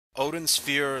Odin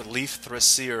Sphere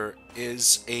Leifthrasir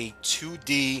is a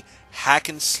 2D hack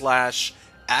and slash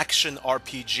action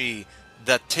RPG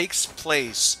that takes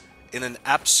place in an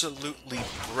absolutely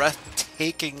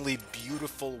breathtakingly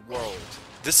beautiful world.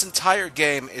 This entire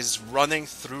game is running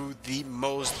through the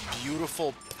most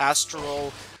beautiful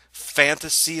pastoral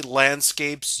fantasy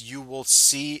landscapes you will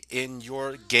see in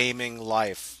your gaming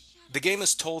life. The game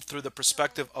is told through the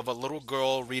perspective of a little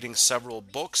girl reading several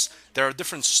books. There are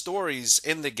different stories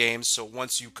in the game, so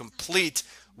once you complete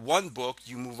one book,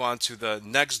 you move on to the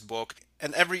next book,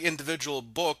 and every individual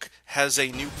book has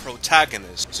a new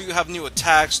protagonist. So you have new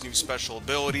attacks, new special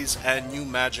abilities, and new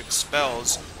magic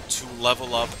spells to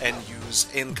level up and use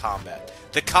in combat.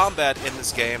 The combat in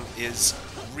this game is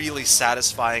really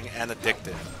satisfying and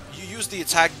addictive. You use the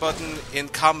attack button in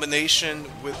combination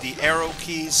with the arrow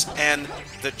keys and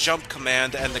the jump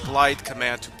command and the glide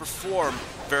command to perform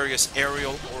various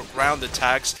aerial or ground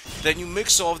attacks. Then you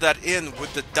mix all of that in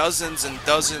with the dozens and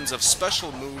dozens of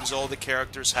special moves all the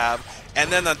characters have,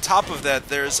 and then on top of that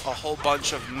there's a whole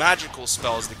bunch of magical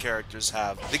spells the characters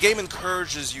have. The game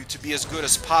encourages you to be as good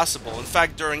as possible. In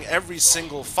fact, during every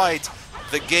single fight,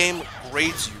 the game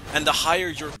grades you, and the higher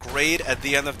your grade at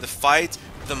the end of the fight,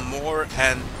 the more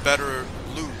and better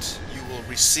loot you will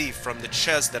receive from the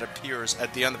chest that appears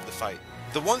at the end of the fight.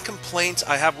 The one complaint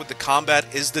I have with the combat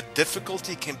is the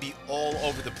difficulty can be all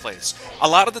over the place. A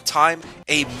lot of the time,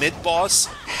 a mid-boss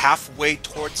halfway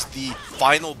towards the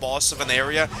final boss of an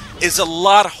area is a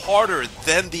lot harder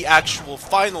than the actual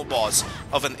final boss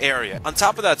of an area. On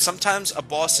top of that, sometimes a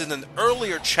boss in an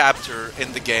earlier chapter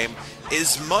in the game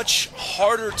is much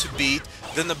harder to beat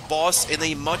than a boss in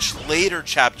a much later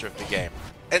chapter of the game.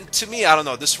 And to me, I don't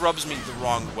know, this rubs me the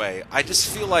wrong way. I just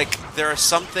feel like there are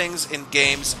some things in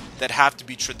games that have to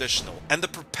be traditional. And the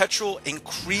perpetual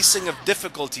increasing of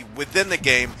difficulty within the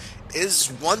game is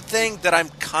one thing that I'm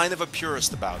kind of a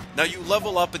purist about. Now, you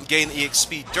level up and gain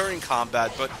EXP during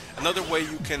combat, but another way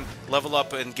you can level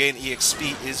up and gain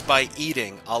EXP is by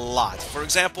eating a lot. For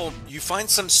example, you find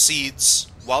some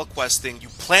seeds while questing, you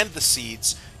plant the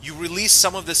seeds, you release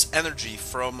some of this energy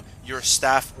from your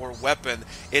staff or weapon.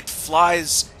 It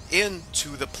flies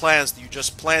into the plants that you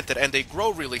just planted and they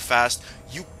grow really fast.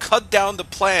 You cut down the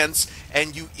plants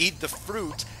and you eat the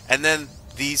fruit, and then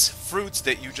these fruits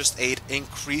that you just ate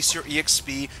increase your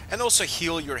EXP and also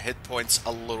heal your hit points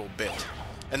a little bit.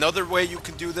 Another way you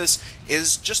can do this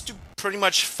is just to pretty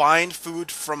much find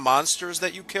food from monsters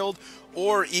that you killed,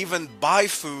 or even buy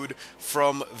food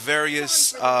from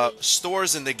various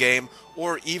stores in the game,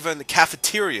 or even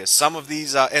cafeterias. Some of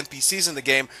these NPCs in the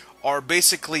game are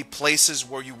basically places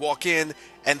where you walk in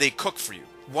and they cook for you.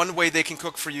 One way they can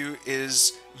cook for you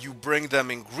is you bring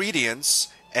them ingredients,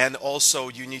 and also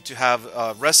you need to have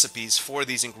recipes for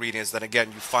these ingredients that again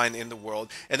you find in the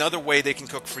world. Another way they can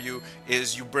cook for you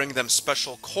is you bring them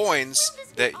special coins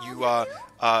that you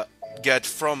get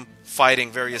from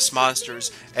fighting various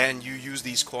monsters, and you use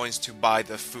these coins to buy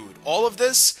the food. All of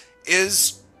this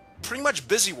is pretty much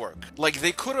busy work. Like,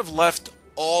 they could have left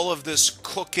all of this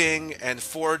cooking and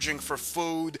foraging for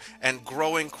food and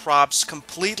growing crops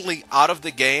completely out of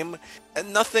the game,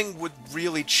 and nothing would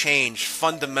really change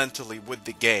fundamentally with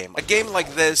the game. A game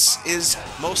like this is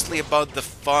mostly about the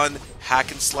fun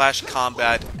hack and slash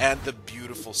combat and the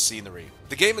beautiful scenery.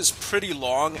 The game is pretty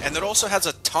long, and it also has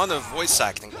a ton of voice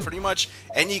acting. Pretty much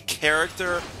any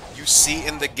character you see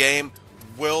in the game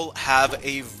will have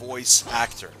a voice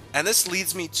actor. And this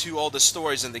leads me to all the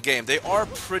stories in the game. They are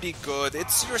pretty good.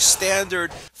 It's your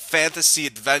standard fantasy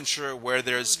adventure where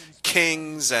there's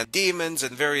kings and demons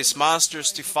and various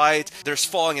monsters to fight. There's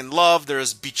falling in love,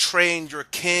 there's betraying your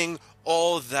king,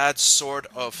 all that sort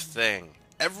of thing.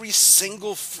 Every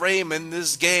single frame in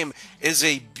this game is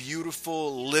a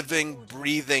beautiful, living,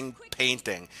 breathing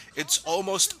painting. It's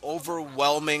almost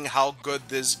overwhelming how good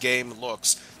this game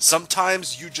looks.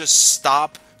 Sometimes you just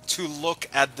stop to look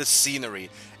at the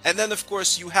scenery. And then, of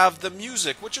course, you have the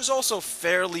music, which is also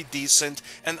fairly decent.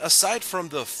 And aside from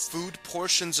the food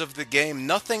portions of the game,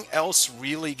 nothing else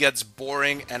really gets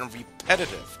boring and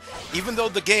repetitive. Even though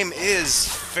the game is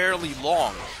fairly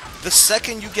long, the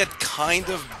second you get kind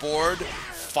of bored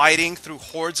fighting through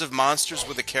hordes of monsters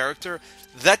with a character,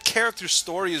 that character's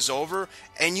story is over,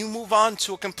 and you move on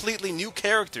to a completely new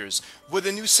characters with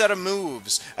a new set of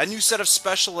moves, a new set of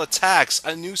special attacks,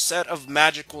 a new set of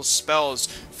magical spells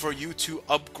for you to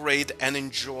upgrade and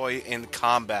enjoy in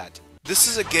combat. This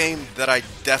is a game that I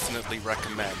definitely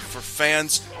recommend for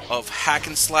fans of hack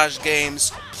and slash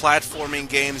games, platforming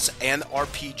games, and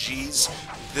RPGs.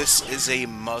 This is a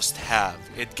must-have.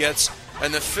 It gets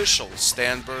an official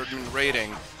stanburdman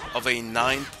rating of a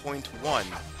 9.1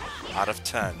 out of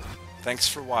 10. Thanks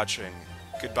for watching.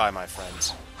 Goodbye, my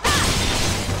friends.